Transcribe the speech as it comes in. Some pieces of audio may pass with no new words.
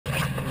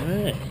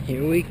Alright,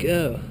 here we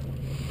go.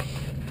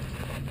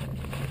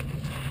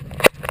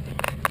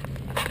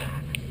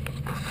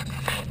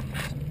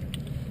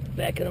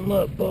 Backing them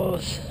up,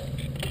 boss.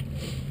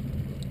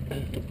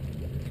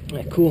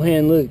 Cool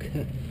Hand Luke.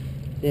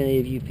 Any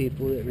of you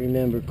people that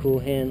remember Cool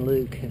Hand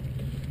Luke.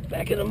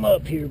 Backing them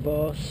up here,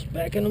 boss.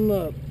 Backing them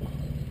up.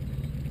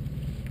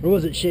 Or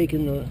was it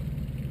shaking the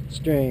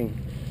string?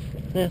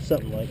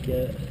 Something like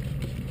that.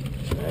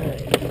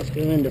 Alright, let's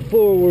go into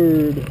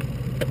forward.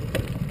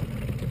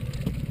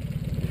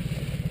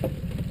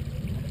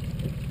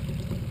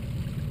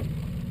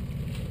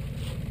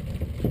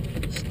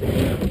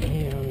 Stand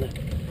here on the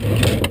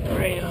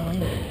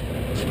ground.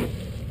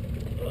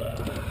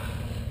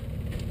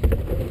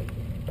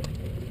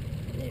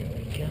 There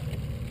we go.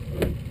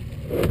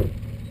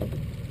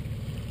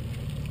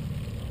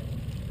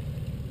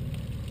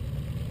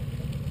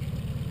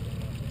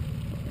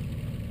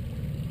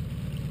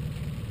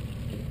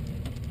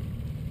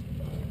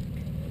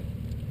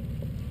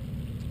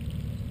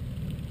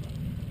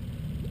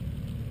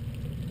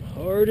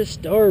 Hard to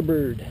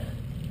starboard.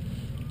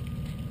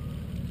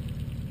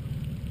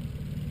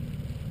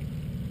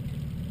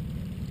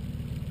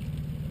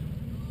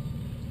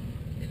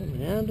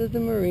 Coming out of the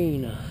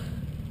marina.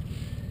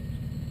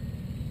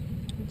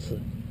 It's a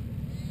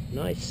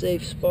nice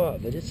safe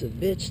spot, but it's a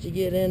bitch to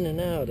get in and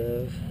out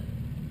of.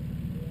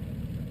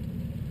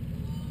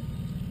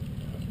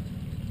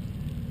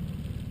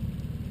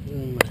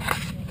 Doing my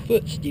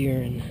foot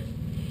steering.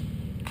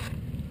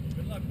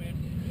 Good luck, man.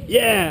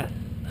 Yeah!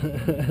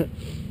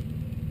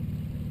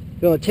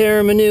 Gonna tear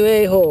him a new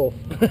a-hole.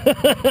 There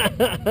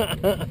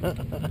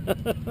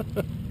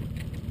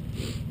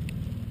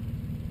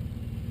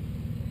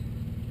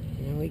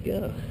we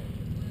go.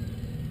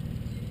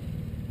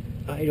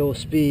 Idle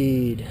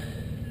speed.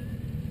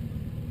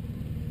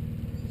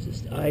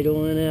 Just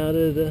idling out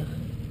of the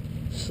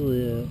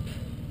slip.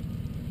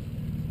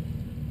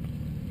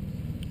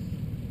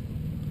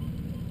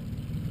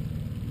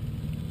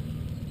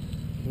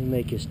 We'll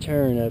make his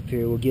turn up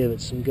here. We'll give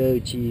it some go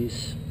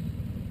cheese.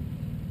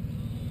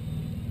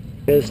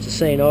 Goes to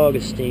St.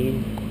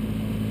 Augustine.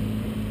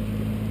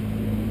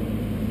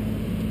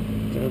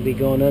 I'll be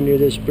going under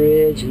this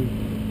bridge in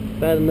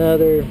about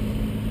another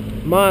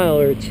mile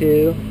or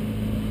two.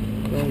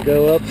 Gonna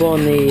go up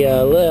on the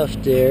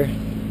left there.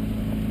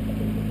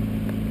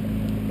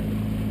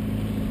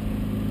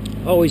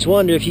 Always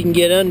wonder if you can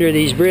get under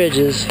these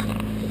bridges.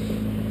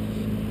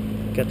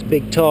 Got the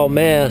big tall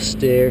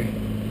mast there.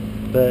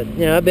 But,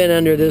 you know, I've been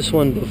under this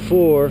one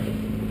before.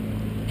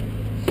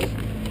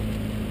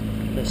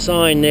 The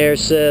sign there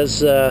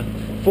says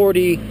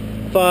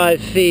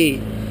 45 feet.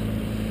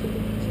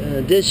 An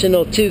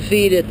additional 2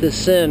 feet at the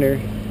center.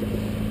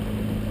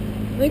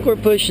 I think we're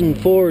pushing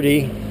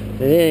 40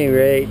 at any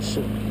rate.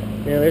 So,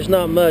 you know, there's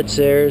not much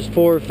there. There's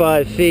 4 or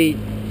 5 feet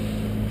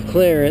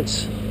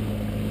clearance.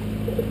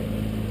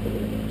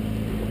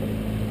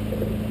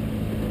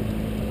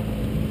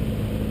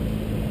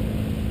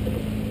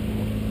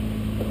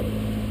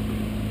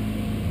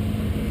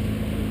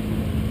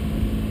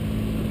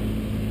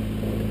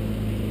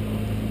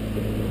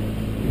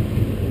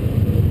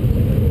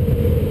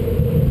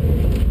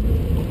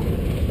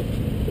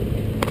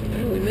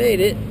 Made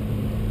it.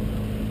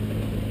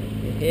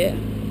 Yeah.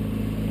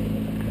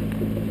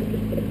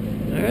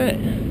 Alright.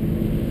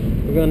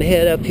 We're going to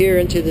head up here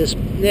into this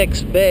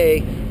next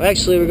bay. Well,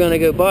 actually, we're going to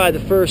go by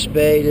the first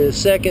bay to the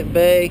second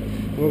bay.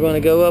 And we're going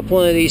to go up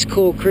one of these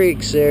cool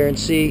creeks there and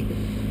see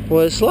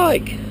what it's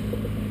like.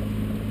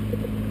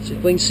 See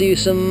if we can see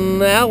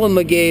some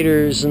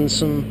alligators and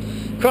some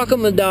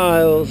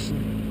crocodiles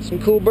and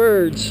some cool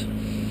birds.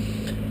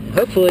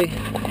 Hopefully,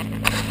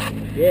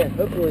 yeah,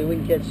 hopefully we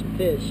can catch some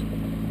fish.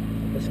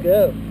 Let's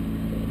go.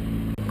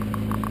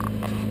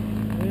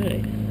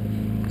 Alright.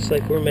 Looks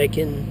like we're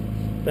making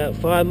about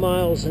 5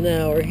 miles an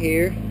hour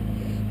here.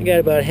 I got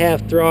about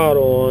half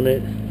throttle on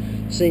it.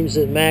 Seems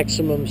that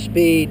maximum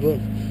speed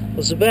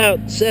was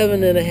about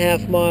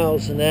 7.5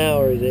 miles an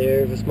hour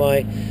there with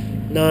my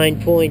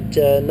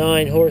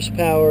 9.9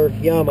 horsepower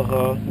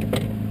Yamaha.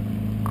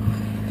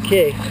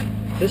 Okay,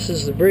 this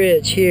is the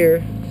bridge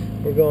here.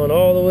 We're going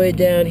all the way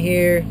down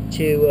here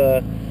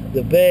to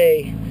the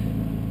bay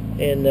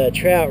and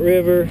Trout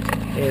River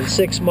and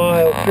 6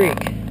 Mile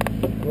Creek.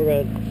 We're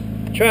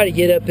going to try to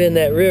get up in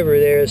that river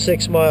there,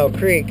 6 Mile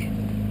Creek,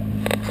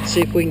 see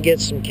if we can get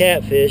some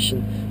catfish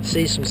and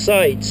see some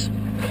sights.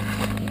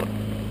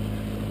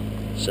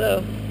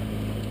 So,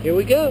 here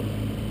we go.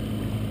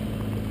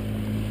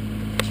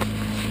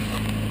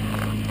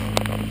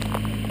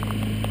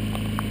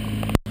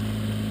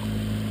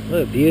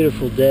 What a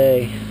beautiful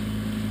day.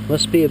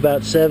 Must be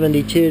about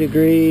 72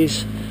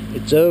 degrees.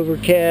 It's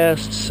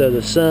overcast, so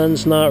the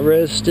sun's not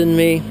roasting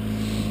me.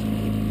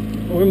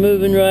 We're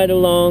moving right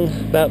along,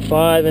 about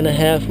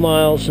 5.5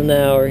 miles an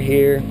hour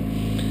here.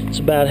 It's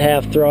about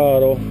half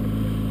throttle.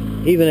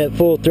 Even at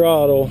full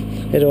throttle,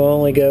 it'll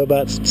only go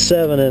about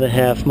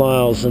 7.5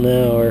 miles an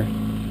hour.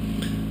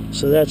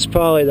 So that's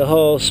probably the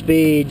whole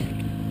speed.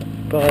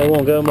 Probably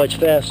won't go much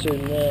faster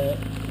than that.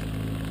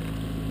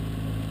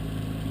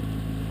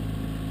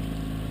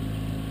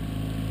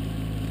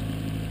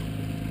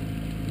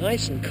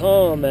 Nice and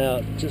calm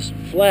out, just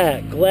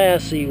flat,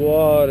 glassy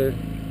water.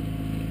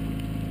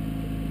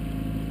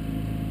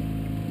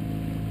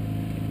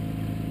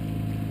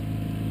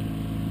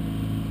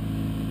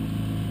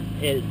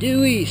 Headed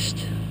due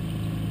east.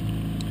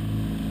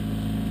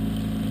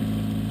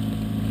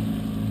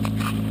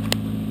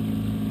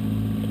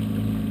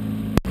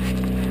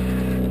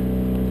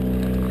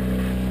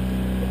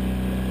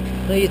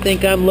 Well, you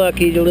think I'm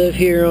lucky to live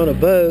here on a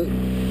boat.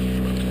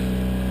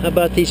 How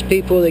about these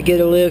people that get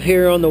to live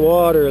here on the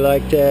water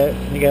like that?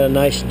 They got a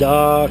nice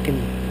dock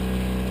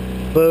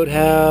and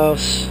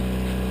boathouse.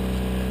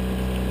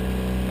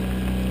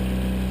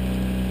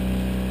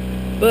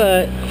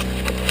 But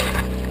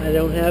I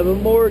don't have a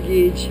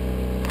mortgage.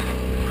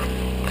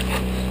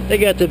 They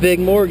got the big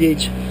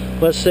mortgage,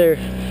 unless they're,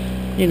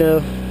 you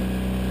know,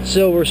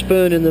 silver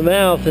spoon in the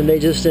mouth and they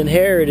just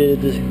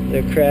inherited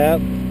the crap.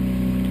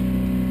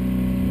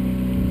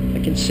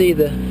 I can see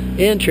the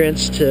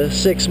entrance to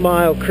 6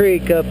 Mile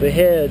Creek up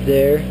ahead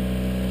there.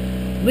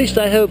 At least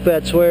I hope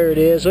that's where it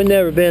is. We've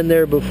never been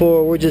there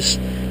before. We're just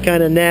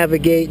kind of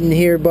navigating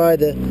here by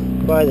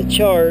the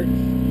chart.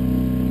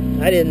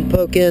 I didn't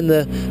poke in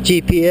the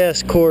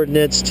GPS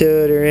coordinates to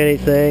it or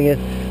anything.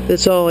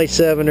 It's only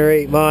 7 or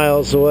 8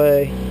 miles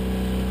away.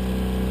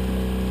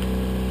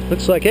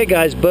 Looks like that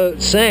guy's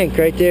boat sank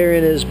right there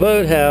in his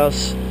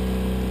boathouse.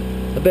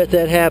 I bet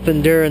that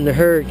happened during the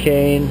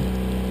hurricane.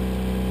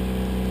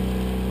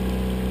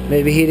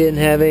 Maybe he didn't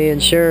have any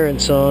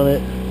insurance on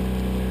it.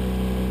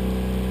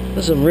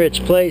 There's some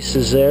rich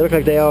places there. Look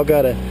like they all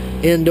got an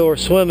indoor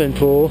swimming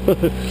pool.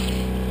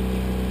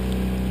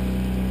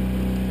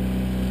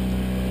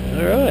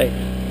 Alright.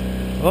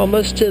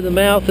 Almost to the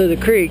mouth of the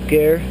creek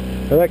there.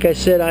 But like I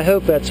said, I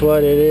hope that's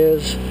what it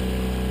is.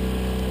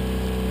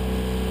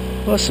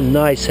 Well, some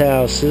nice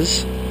houses.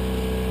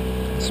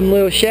 Some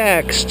little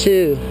shacks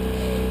too.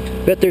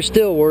 Bet they're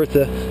still worth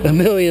 $1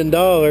 million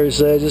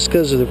just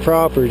because of the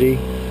property.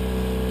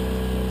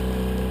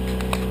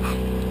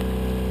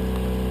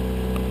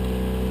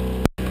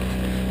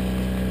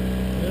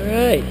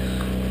 Alright,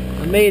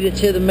 I made it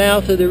to the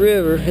mouth of the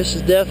river. This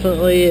is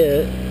definitely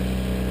it.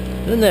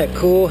 Isn't that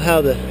cool how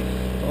the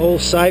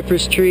old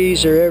cypress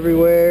trees are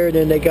everywhere, and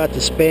then they got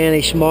the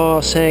Spanish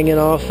moss hanging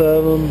off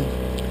of them.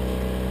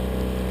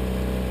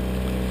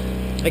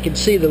 I can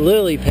see the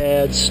lily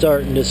pads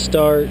starting to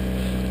start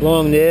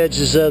along the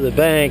edges of the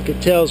bank.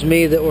 It tells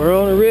me that we're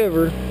on a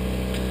river.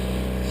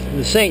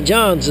 The St.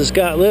 John's has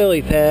got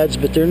lily pads,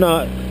 but they're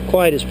not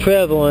quite as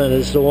prevalent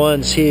as the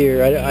ones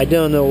here. I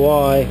don't know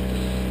why.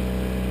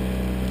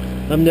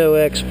 I'm no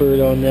expert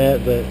on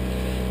that, but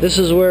this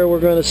is where we're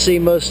going to see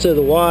most of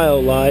the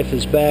wildlife,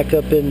 is back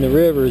up in the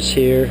rivers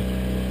here.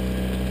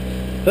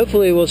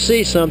 Hopefully we'll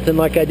see something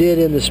like I did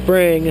in the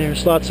spring.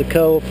 There's lots of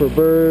colorful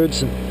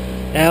birds and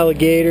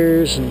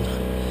alligators, and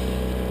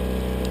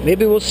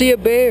maybe we'll see a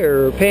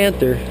bear or a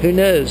panther. Who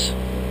knows?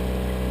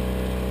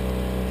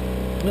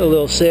 A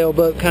little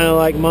sailboat kind of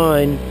like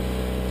mine.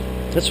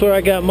 That's where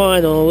I got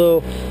mine, on a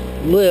little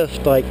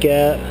lift like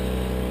that.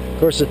 Of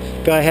course, the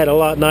guy had a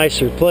lot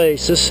nicer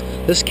place.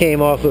 This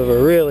came off of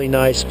a really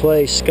nice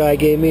place. This guy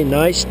gave me a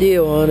nice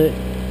deal on it.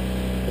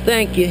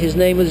 Thank you. His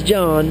name was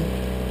John.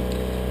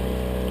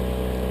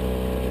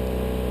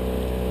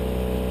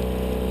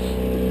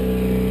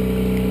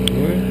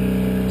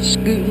 We're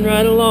scooting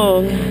right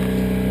along.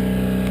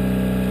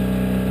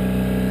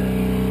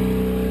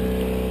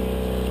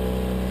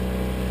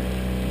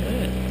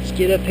 Alright, let's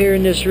get up here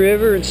in this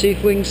river and see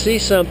if we can see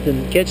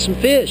something. Catch some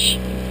fish.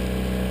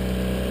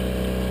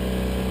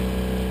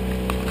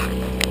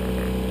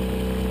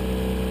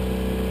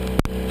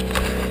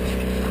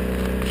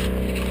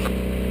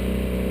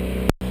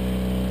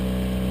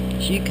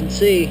 As you can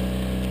see,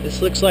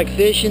 this looks like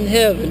fish in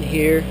heaven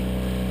here.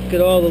 Look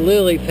at all the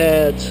lily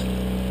pads.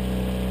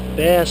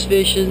 Bass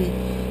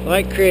fishing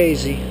like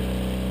crazy.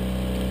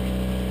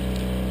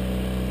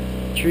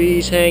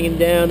 Trees hanging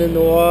down in the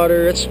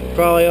water. That's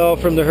probably all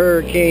from the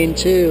hurricane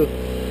too.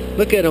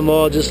 Look at them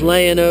all just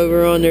laying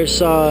over on their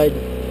side.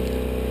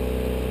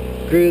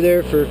 Grew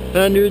there for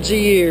hundreds of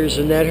years,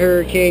 and that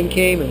hurricane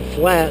came and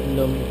flattened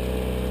them.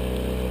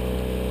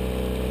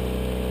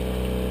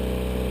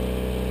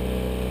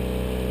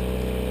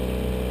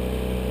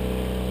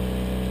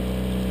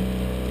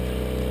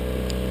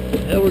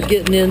 Now we're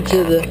getting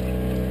into the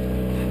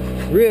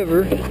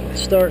river,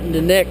 starting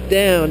to neck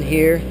down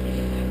here.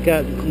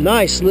 Got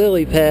nice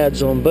lily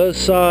pads on both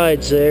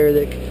sides there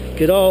that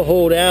could all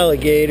hold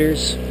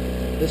alligators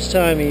this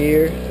time of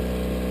year.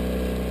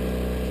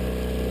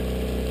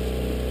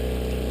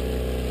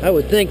 I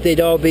would think they'd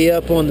all be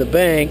up on the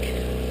bank.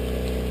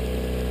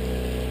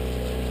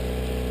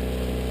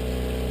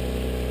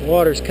 The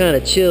water's kind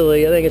of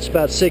chilly. I think it's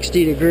about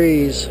 60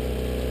 degrees.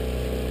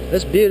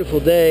 It's a beautiful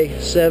day,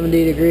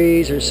 70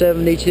 degrees or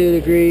 72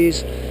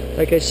 degrees.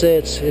 Like I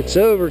said, it's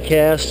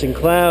overcast and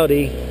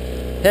cloudy.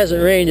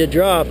 Hasn't rained a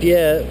drop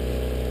yet.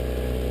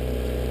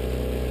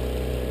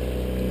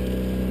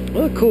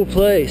 What a cool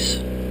place.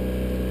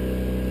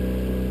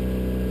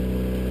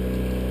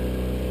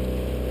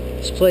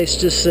 This place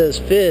just says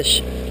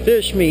fish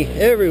fish me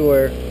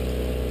everywhere.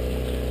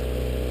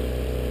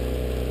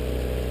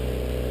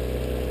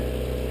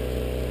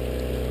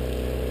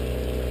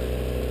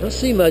 I don't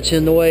see much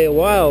in the way of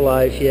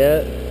wildlife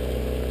yet.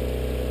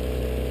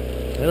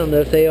 I don't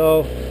know if they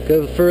all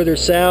go further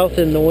south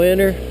in the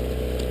winter.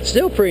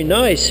 Still pretty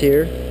nice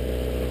here.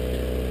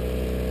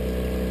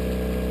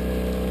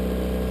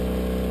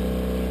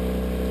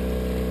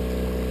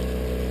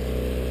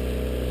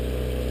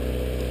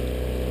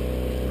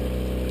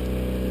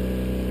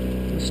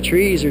 These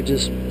trees are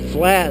just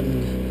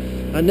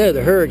flattened. I know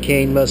the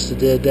hurricane must have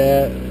did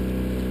that.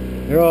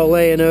 They're all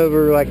laying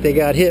over like they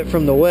got hit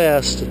from the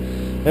west.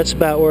 That's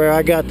about where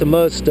I got the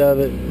most of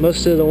it.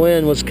 Most of the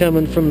wind was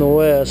coming from the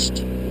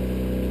west.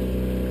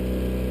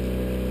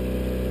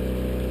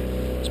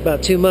 It's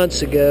about 2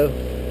 months ago.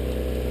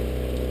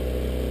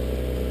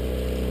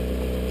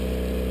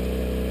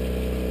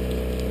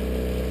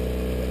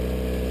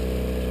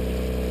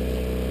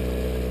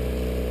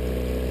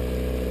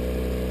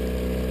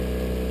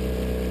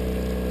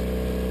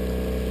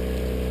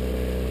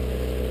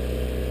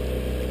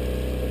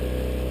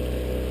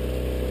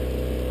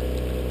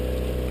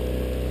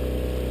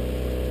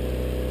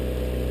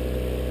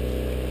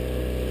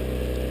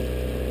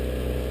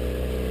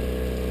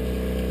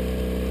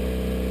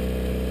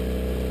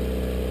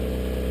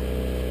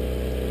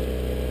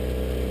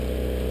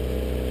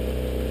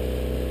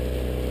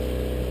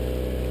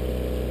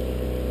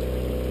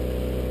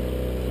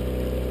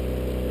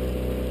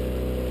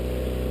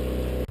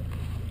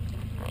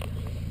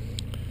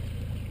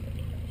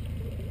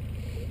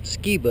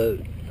 Ski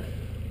boat.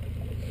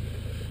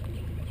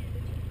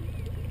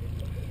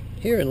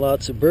 Hearing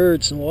lots of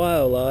birds and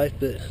wildlife,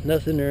 but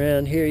nothing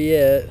around here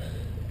yet.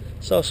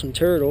 Saw some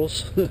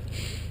turtles.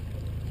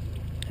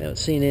 Haven't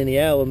seen any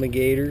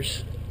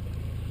alligators.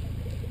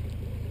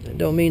 That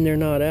don't mean they're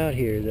not out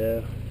here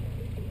though.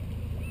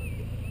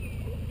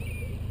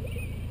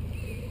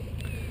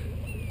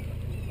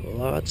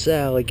 Lots of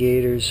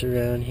alligators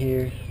around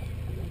here.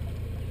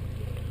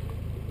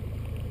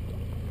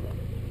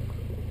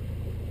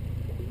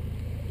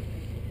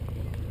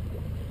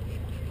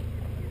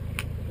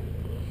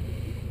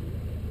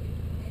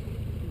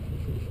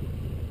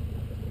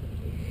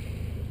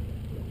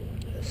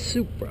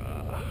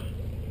 Supra.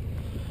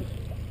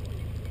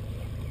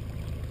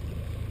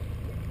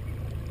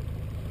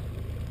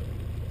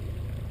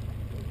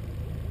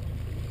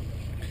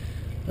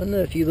 I don't know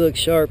if you look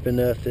sharp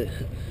enough that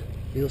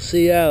you'll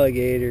see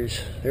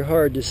alligators. They're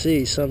hard to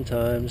see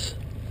sometimes.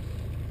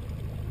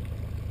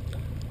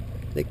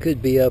 They could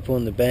be up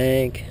on the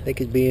bank. They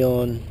could be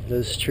on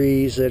those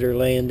trees that are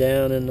laying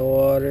down in the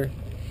water.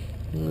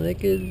 And they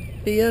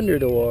could be under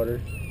the water.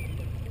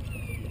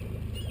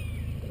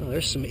 Oh,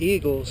 there's some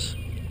eagles.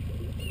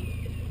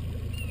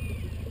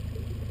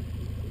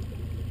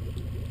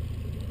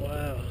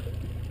 Wow,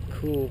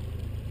 cool.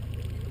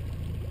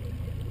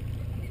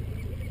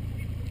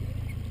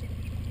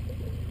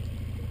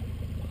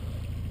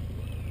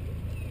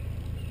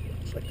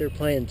 It's like they're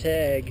playing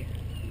tag.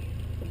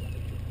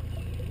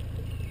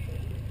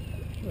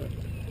 Look,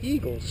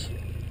 eagles.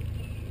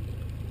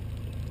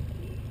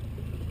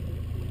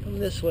 Come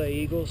this way,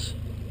 eagles.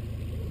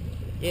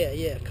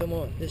 Yeah, come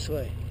on, this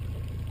way.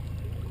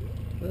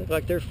 Look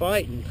like they're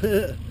fighting.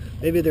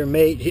 Maybe they're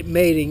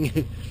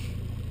mating.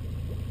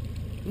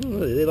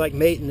 They like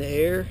mate in the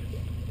air.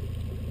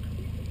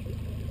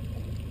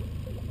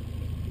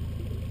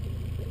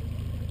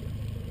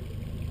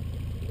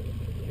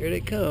 Here they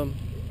come.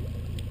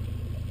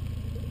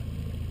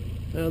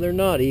 No, they're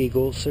not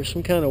eagles. They're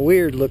some kind of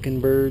weird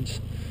looking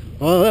birds.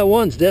 Well, that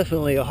one's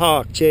definitely a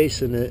hawk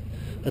chasing it.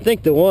 I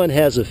think the one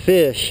has a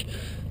fish.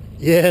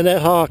 Yeah, and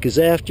that hawk is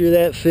after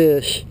that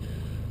fish.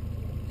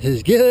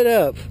 Just give it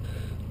up.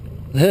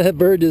 That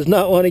bird does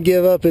not want to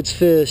give up its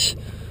fish.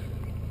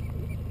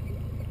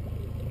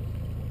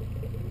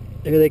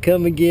 Here they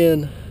come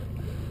again.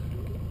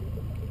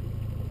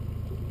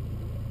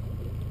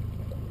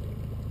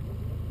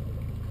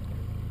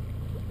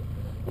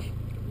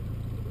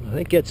 I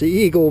think that's an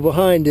eagle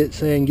behind it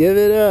saying, give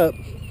it up.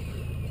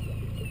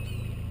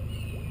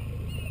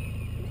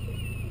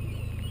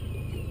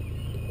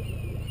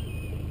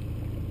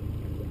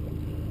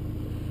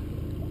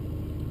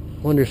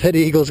 Wonder if that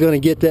eagle's going to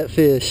get that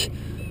fish.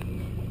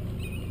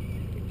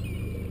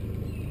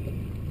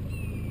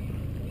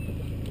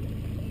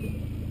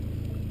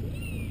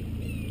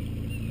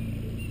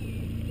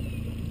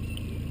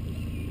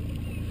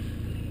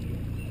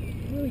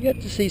 We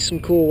got to see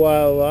some cool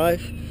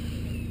wildlife.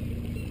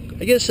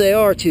 I guess they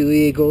are two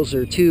eagles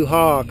or two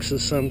hawks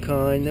of some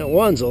kind. That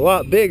one's a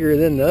lot bigger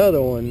than the other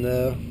one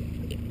though.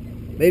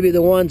 Maybe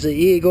the one's an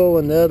eagle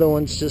and the other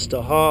one's just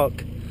a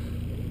hawk.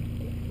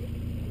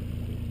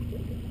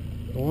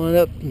 The one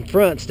up in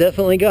front's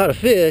definitely got a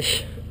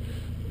fish.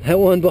 That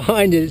one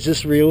behind it is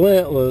just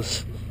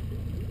relentless.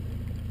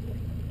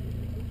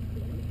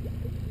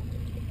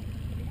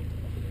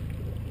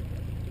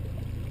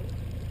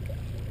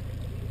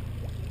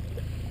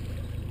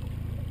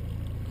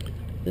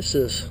 This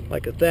is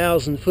like a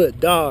 1,000-foot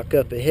dock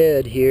up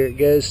ahead here. It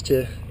goes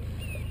to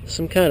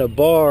some kind of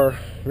bar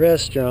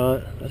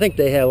restaurant. I think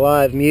they have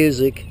live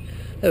music.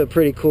 They have a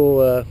pretty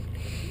cool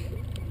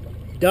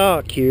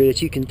dock here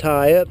that you can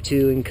tie up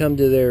to and come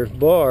to their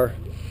bar.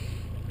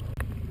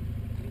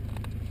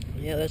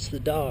 Yeah, that's the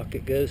dock.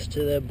 It goes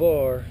to that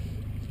bar.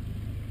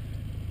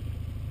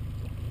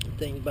 I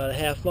think about a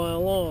half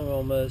mile long,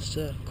 almost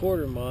a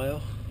quarter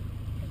mile.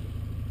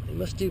 They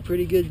must do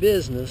pretty good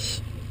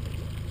business.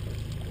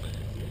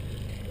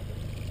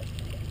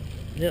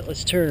 Now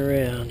let's turn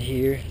around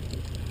here.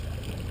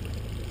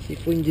 See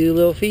if we can do a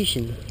little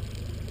fishing.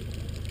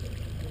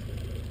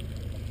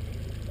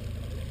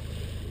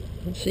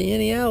 Don't see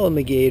any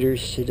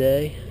alligators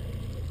today.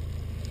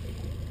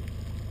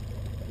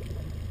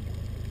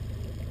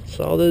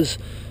 Saw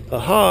a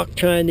hawk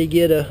trying to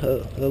get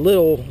a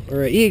little,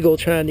 or an eagle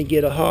trying to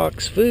get a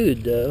hawk's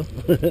food though.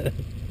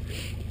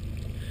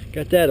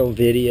 Got that on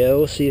video.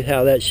 We'll see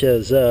how that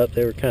shows up.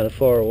 They were kind of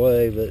far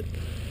away, but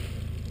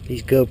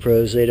these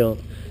GoPros, they don't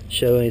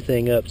show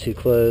anything up too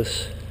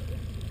close.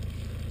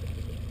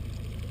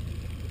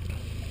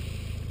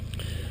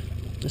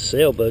 The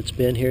sailboat's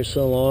been here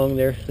so long.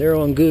 They're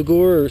on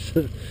Google Earth.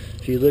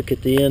 If you look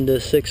at the end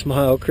of 6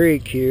 Mile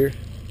Creek here,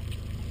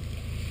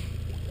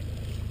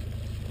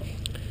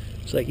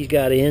 looks like he's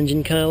got an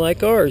engine kind of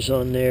like ours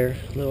on there,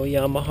 little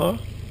Yamaha.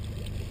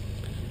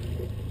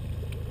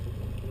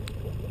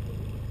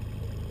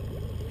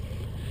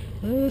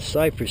 Oh,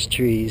 cypress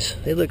trees,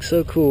 they look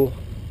so cool.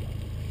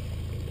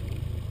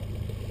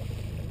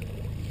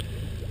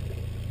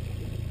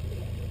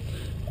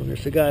 Wonder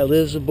if the guy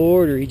lives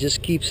aboard or he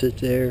just keeps it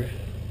there.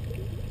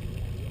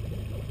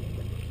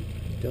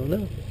 Don't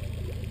know.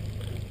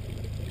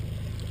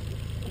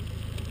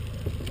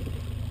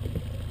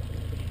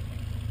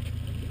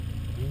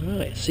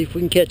 Alright, see if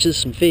we can catch us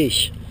some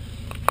fish.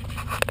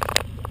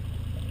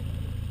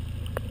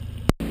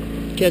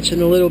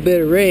 Catching a little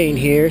bit of rain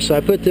here, so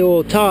I put the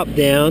old top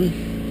down.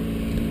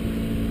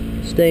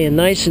 Staying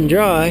nice and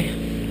dry.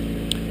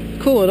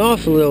 Cooling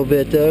off a little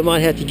bit though. I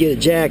might have to get a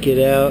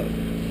jacket out.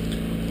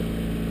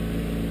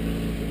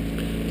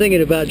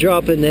 Thinking about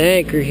dropping the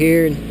anchor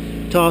here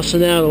and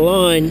tossing out a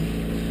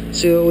line,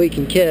 see what we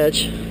can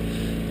catch.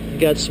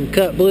 Got some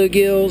cut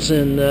bluegills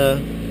and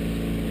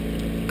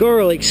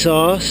garlic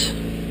sauce.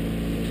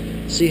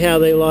 See how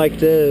they like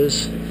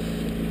those.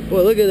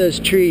 Well, look at those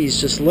trees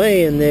just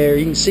laying there.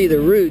 You can see the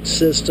root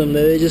system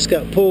that they just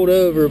got pulled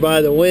over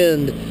by the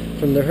wind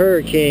from the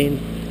hurricane.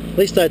 At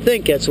least I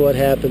think that's what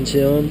happened to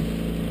them.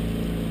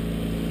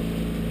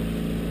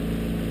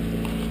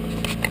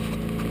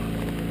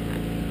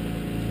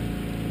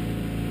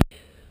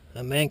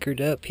 I'm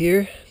anchored up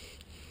here.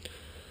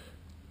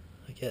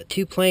 I got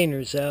 2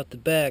 planers out the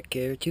back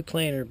there, 2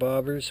 planer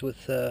bobbers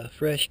with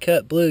fresh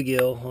cut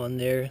bluegill on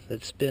there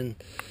that's been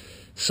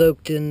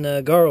soaked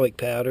in garlic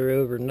powder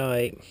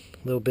overnight.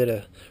 A little bit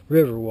of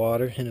river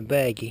water in a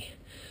baggie.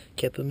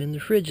 Kept them in the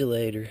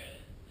refrigerator.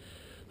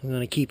 I'm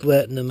going to keep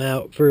letting them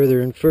out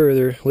further and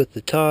further with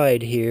the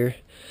tide here,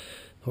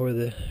 or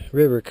the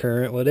river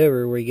current,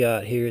 whatever we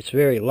got here. It's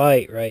very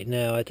light right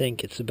now. I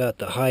think it's about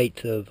the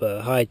height of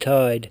high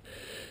tide.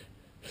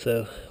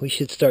 So we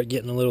should start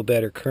getting a little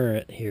better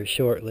current here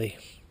shortly.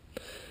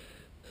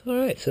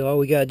 Alright, so all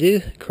we got to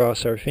do,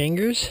 cross our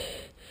fingers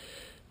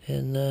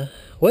and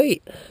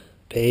wait.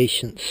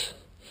 Patience.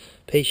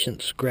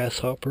 Patience,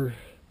 grasshopper.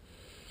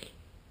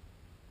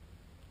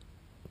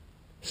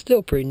 Still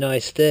a pretty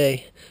nice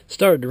day.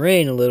 Started to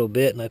rain a little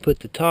bit and I put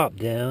the top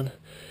down.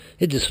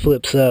 It just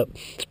flips up.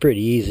 It's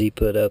pretty easy,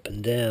 put up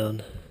and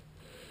down.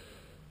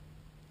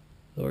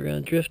 So we're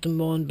going to drift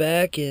them on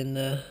back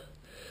and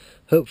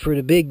hope for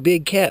the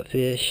big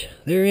catfish.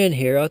 They're in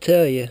here, I'll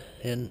tell you.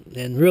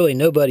 And really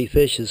nobody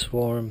fishes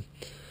for them.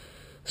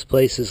 This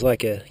place is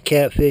like a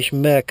catfish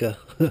mecca.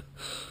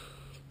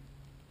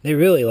 They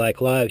really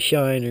like live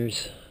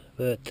shiners,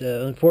 but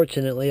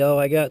unfortunately all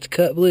I got is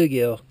cut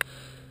bluegill.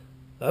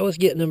 I was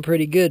getting them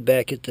pretty good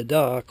back at the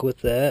dock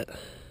with that.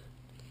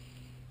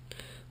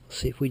 Let's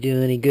see if we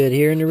do any good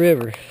here in the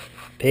river.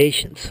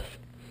 Patience.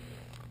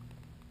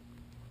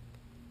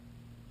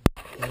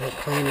 And that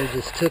planer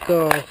just took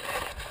off.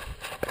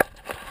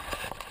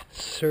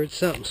 Heard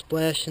something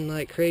splashing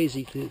like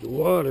crazy through the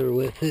water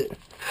with it.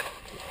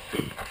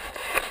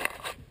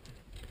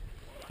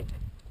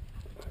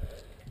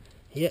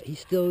 Yeah, he's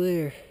still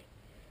there.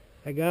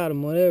 I got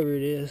him, whatever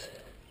it is.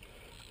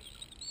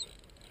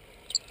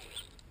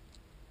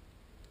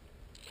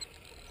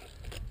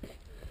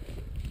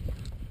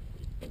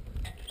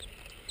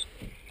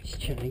 He's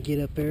trying to get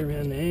up there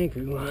around the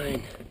anchor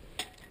line.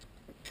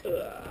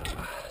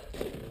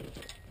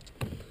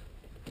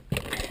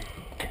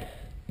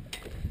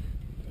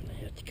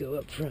 I have to go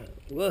up front.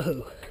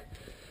 Whoa.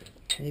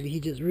 Maybe he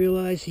just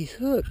realized he's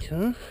hooked,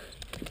 huh?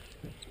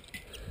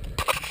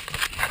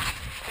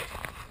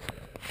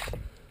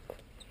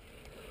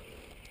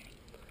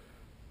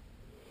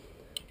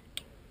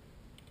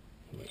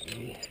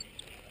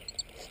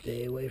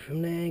 Stay away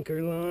from the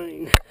anchor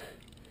line.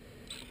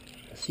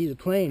 I see the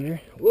planer.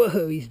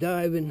 Whoa, he's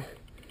diving.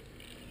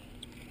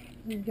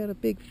 We've got a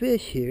big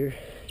fish here.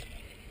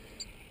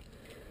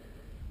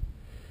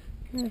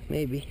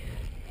 Maybe.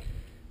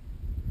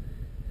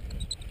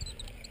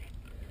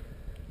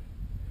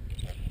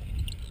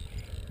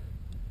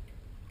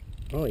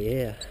 Oh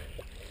yeah.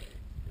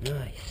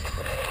 Nice.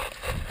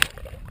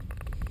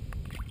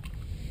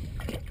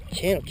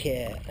 Channel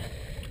cat.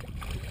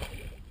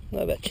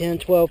 About 10,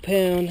 12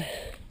 pound.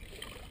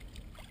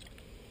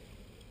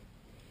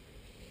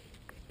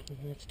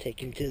 Let's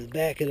take him to the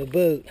back of the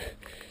boat.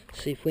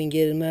 See if we can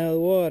get him out of the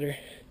water.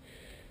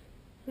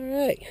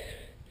 Alright.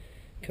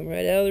 Come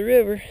right out of the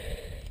river.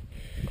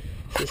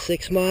 It's a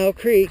 6 Mile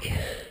Creek.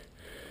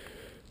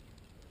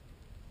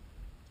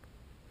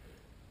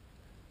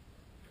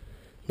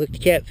 Looked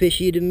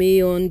catfishy to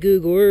me on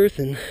Google Earth,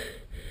 and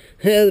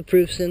the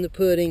proof's in the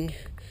pudding.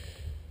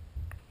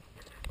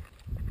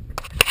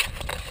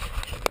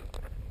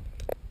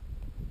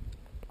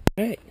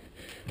 Alright,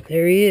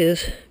 there he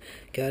is.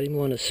 Got him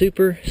on a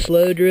super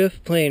slow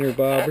drift planer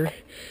bobber.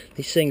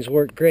 These things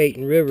work great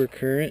in river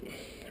current,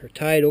 or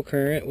tidal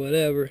current,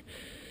 whatever.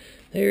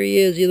 There he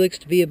is. He looks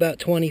to be about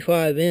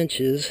 25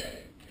 inches.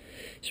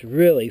 He's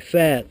really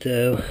fat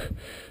though.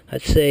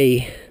 I'd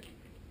say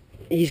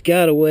he's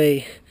got to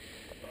weigh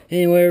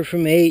anywhere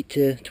from 8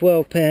 to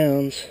 12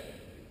 pounds.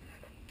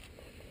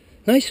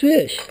 Nice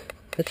fish.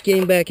 Let's get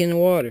him back in the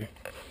water.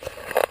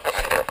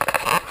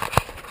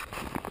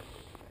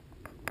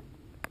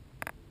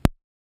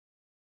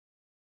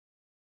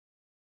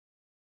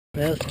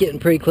 Well, it's getting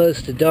pretty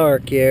close to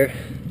dark here.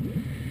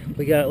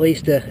 We got at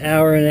least an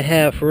hour and a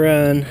half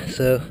run,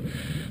 so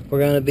we're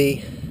going to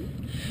be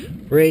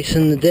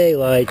racing the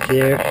daylight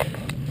there.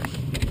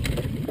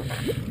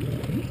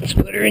 Let's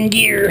put her in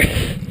gear.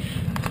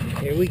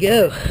 Here we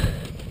go.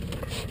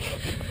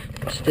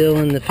 We're still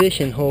in the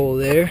fishing hole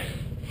there.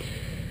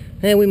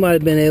 And we might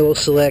have been able to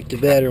select a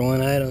better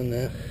one, I don't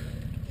know.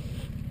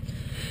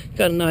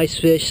 Got a nice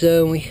fish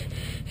though, and we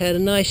had a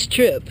nice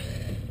trip.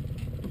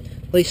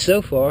 At least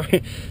so far.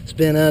 It's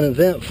been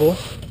uneventful.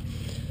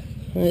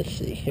 Let's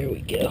see, here we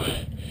go.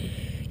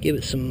 Give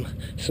it some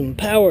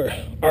power,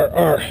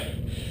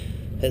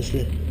 as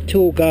the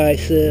tool guy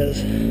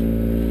says.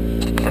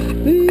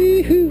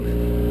 Woo-hoo.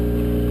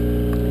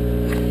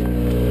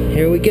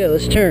 Here we go,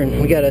 let's turn.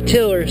 We got a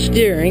tiller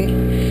steering.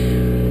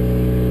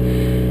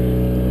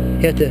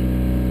 You have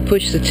to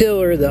push the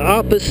tiller the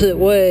opposite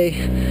way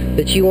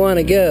that you want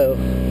to go.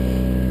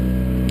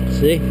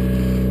 See?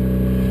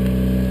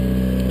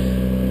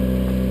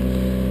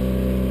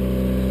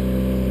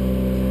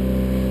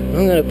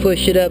 I'm going to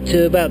push it up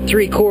to about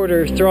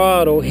 3/4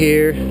 throttle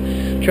here.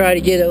 Try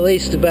to get at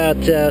least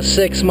about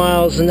 6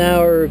 miles an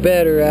hour or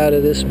better out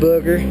of this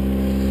booger.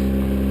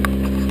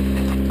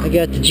 I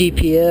got the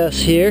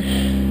GPS here.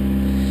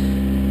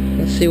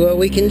 Let's see what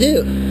we can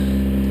do.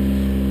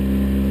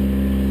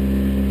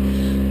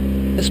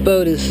 This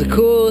boat is the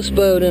coolest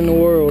boat in the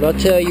world, I'll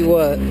tell you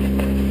what.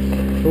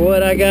 For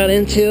what I got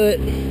into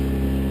it,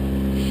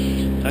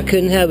 I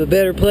couldn't have a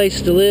better place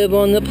to live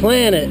on the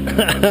planet.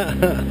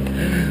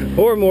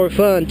 Or more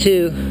fun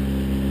too.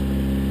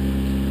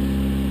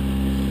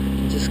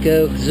 Just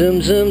go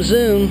zoom, zoom,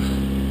 zoom.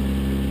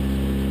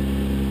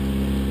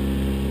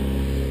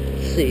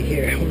 Let's see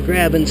here. We're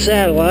grabbing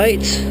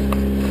satellites.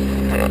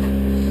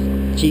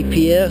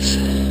 GPS.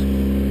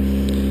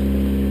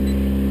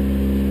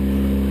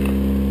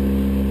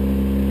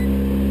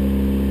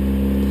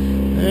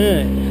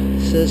 Alright.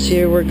 It says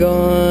here we're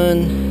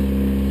going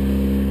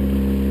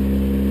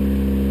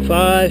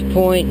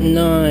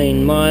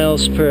 5.9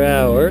 miles per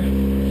hour.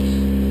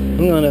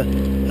 I'm going to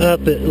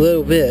up it a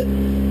little bit.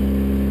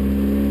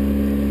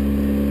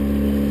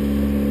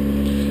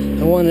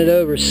 I want it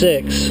over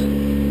 6.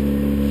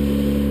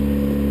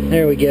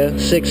 There we go.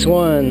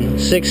 6.1,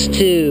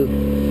 6.2.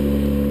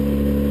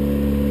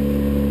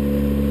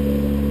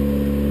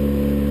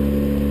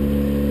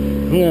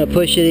 I'm going to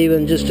push it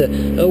even just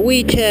a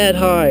wee tad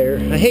higher.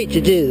 I hate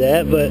to do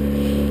that, but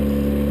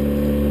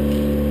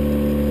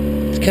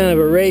it's kind of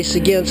a race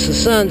against the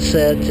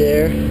sunset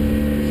there.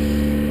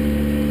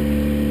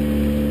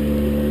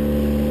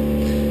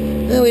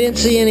 No, we didn't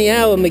see any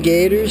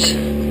alligators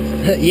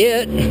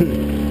yet.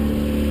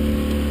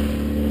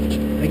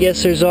 I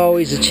guess there's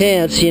always a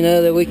chance, you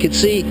know, that we could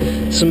see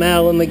some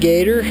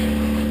alligator.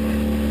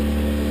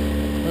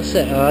 What's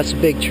that? Oh, that's a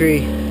big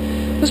tree.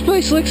 This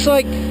place looks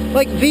like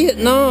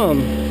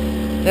Vietnam.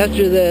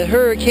 After the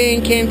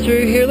hurricane came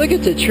through here, look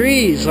at the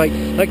trees, like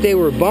they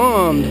were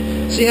bombed.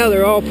 See how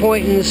they're all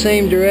pointing the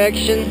same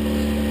direction?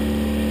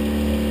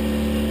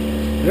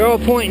 They're all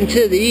pointing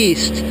to the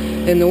east,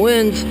 and the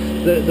winds,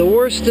 the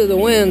worst of the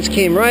winds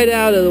came right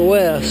out of the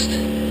west.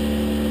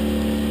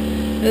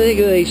 I think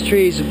these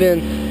trees have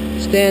been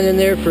standing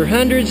there for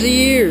hundreds of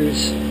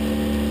years.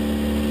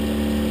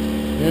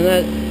 And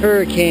that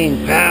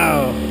hurricane,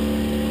 pow!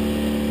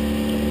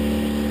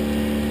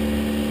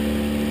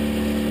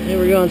 And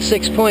we're going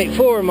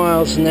 6.4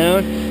 miles an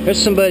hour. There's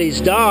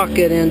somebody's dock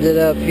that ended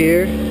up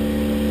here.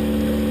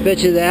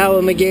 Bet you the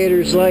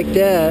alligators like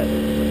that.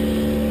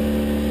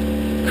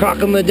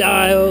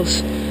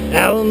 Crocodiles,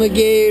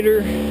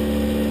 alligator.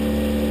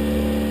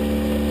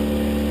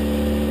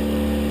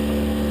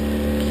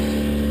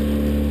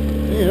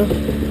 Well,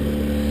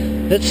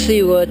 let's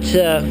see what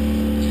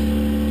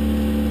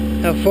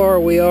how far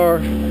we are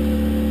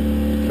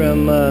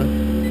from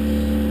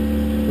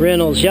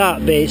Reynolds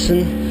Yacht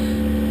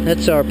Basin.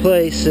 That's our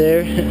place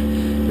there.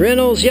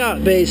 Reynolds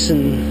Yacht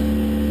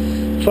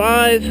Basin,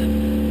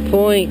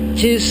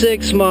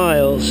 5.26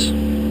 miles.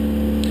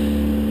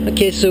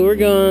 Okay, so we're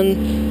going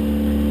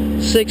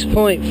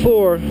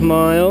 6.4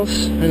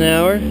 miles an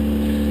hour.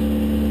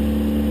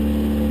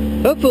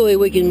 Hopefully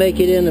we can make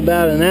it in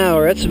about an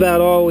hour. That's about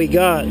all we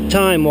got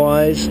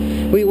time-wise.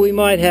 We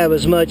might have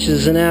as much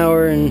as an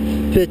hour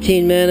and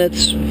 15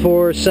 minutes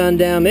before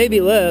sundown,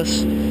 maybe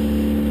less.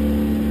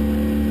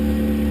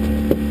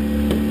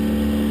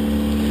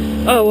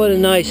 Oh, what a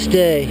nice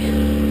day.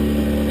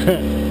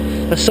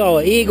 I saw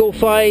an eagle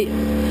fight.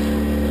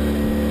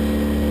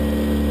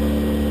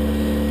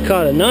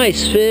 Caught a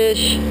nice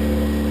fish.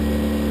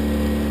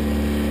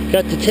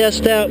 Got to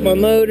test out my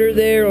motor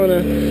there on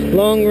a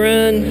long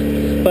run.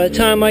 By the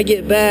time I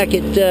get back,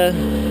 it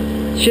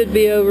should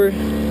be over,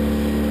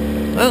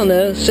 I don't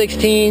know,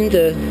 16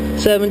 to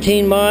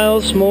 17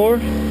 miles more,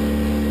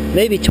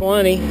 maybe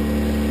 20.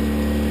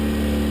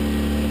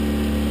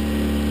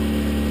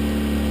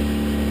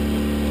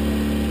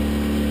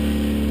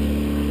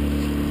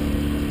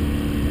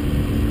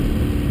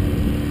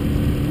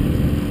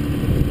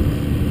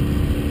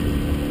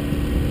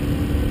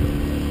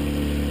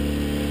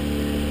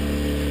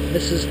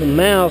 This is the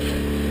mouth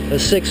of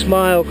 6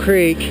 Mile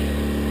Creek.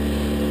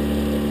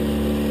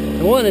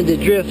 I wanted to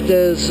drift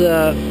those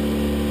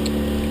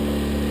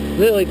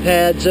lily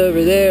pads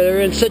over there.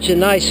 They're in such a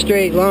nice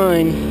straight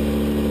line.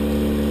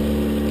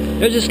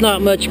 There's just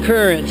not much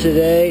current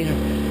today.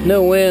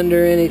 No wind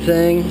or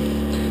anything.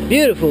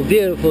 Beautiful,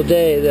 beautiful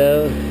day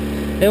though.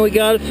 And we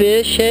got a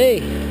fish.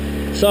 Hey,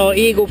 saw an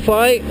eagle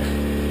fight.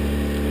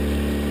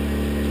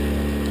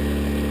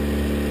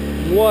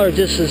 The water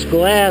just is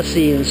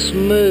glassy and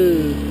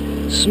smooth.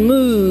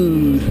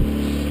 Smooth.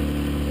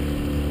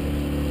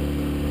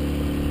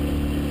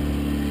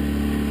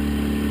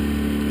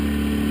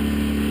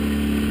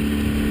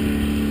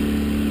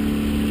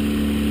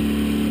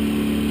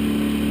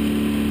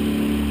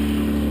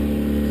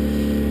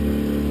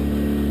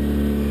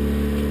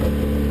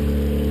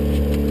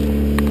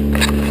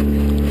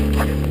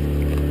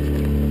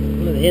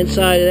 Well, the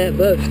inside of that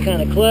boat's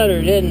kind of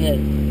cluttered, isn't it?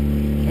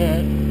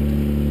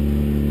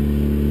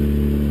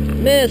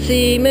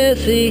 Messy,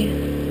 messy.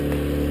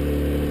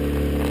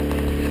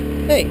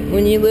 Hey,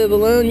 when you live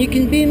alone, you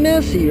can be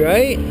messy,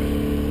 right?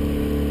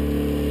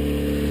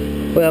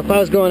 Well, if I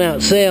was going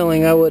out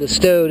sailing, I would have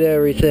stowed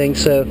everything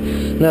so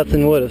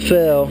nothing would have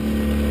fell.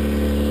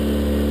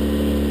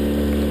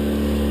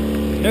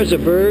 There's a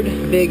bird,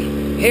 big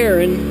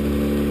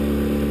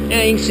heron.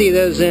 Yeah, you can see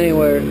those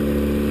anywhere.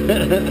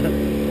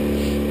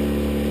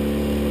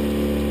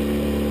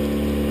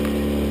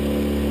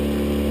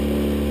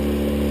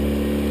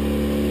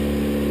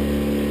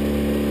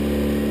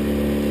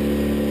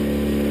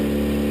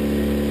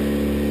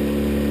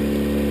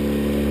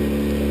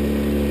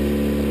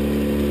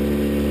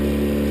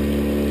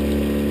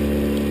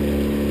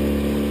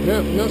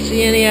 Nope, don't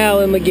see any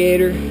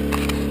alligator.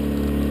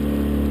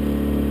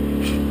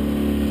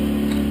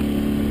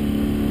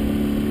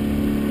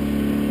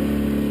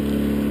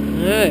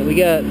 Alright, we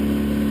got,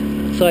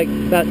 it's like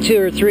about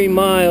 2 or 3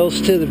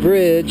 miles to the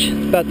bridge.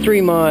 About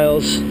 3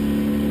 miles.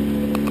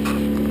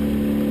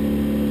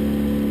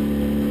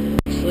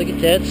 Let's look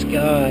at that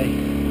sky.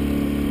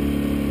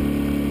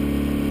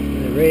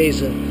 The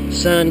rays of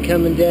sun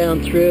coming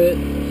down through it.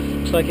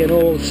 Looks like an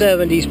old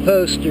 70s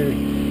poster.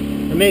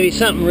 Or maybe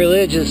something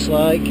religious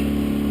like.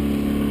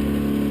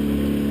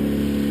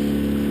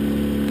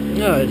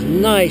 Oh, it's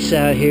nice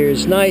out here.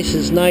 As nice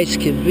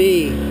could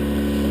be.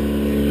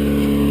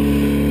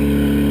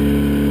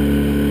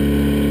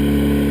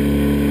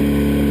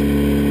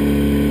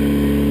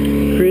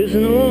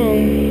 Cruising along.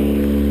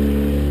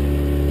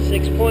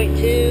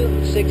 6.2,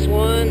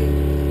 6.1.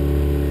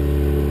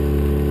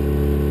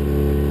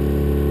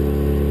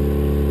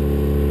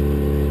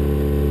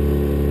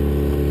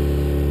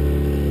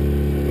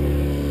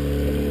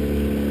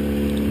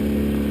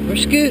 We're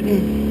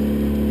scooting.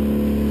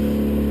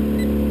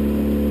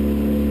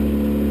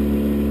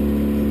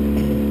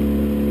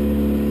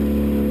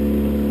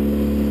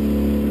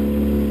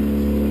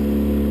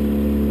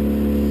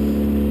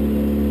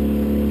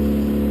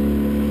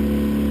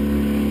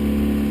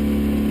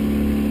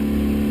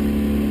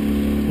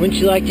 Wouldn't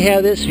you like to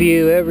have this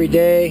view every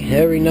day,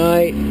 every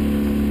night?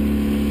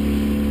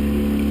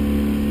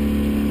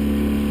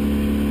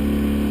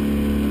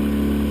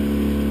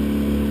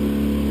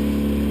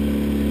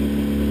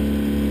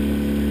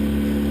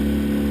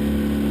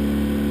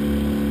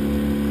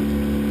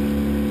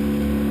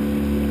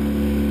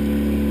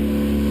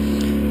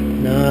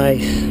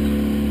 Nice.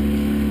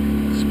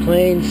 It's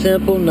plain,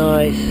 simple,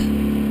 nice.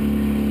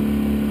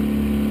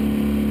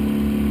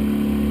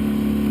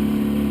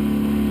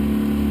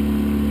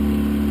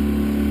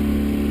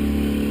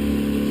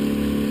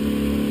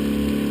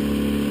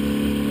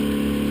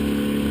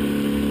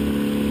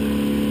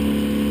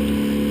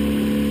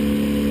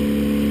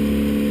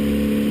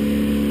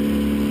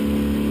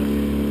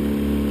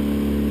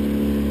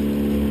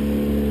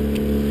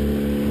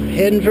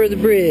 heading for the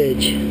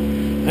bridge.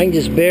 I can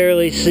just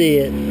barely see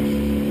it.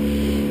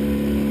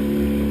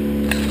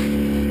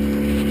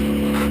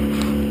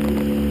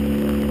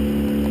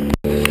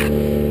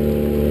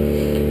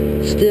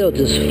 Still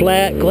just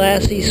flat,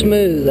 glassy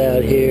smooth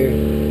out here.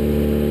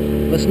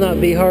 Must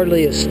not be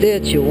hardly a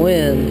stitch of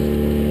wind.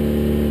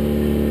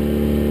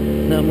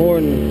 Not more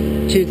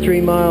than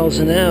 2-3 miles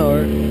an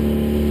hour.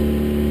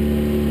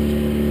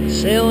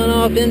 Sailing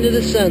off into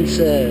the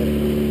sunset.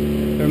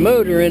 Or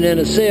motoring in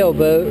a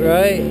sailboat,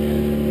 right?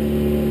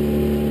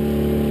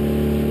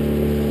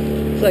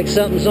 Looks like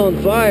something's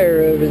on fire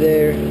over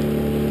there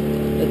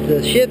at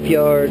the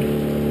shipyard.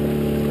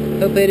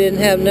 Hope they didn't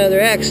have another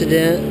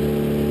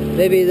accident.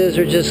 Maybe those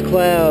are just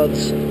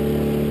clouds.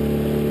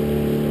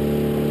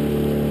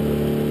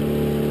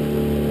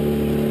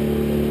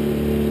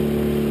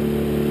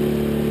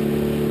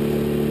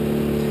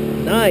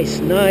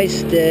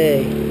 Nice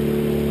day.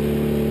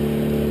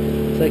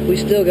 It's like we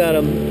still got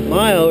a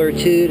mile or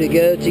two to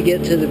go to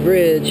get to the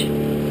bridge.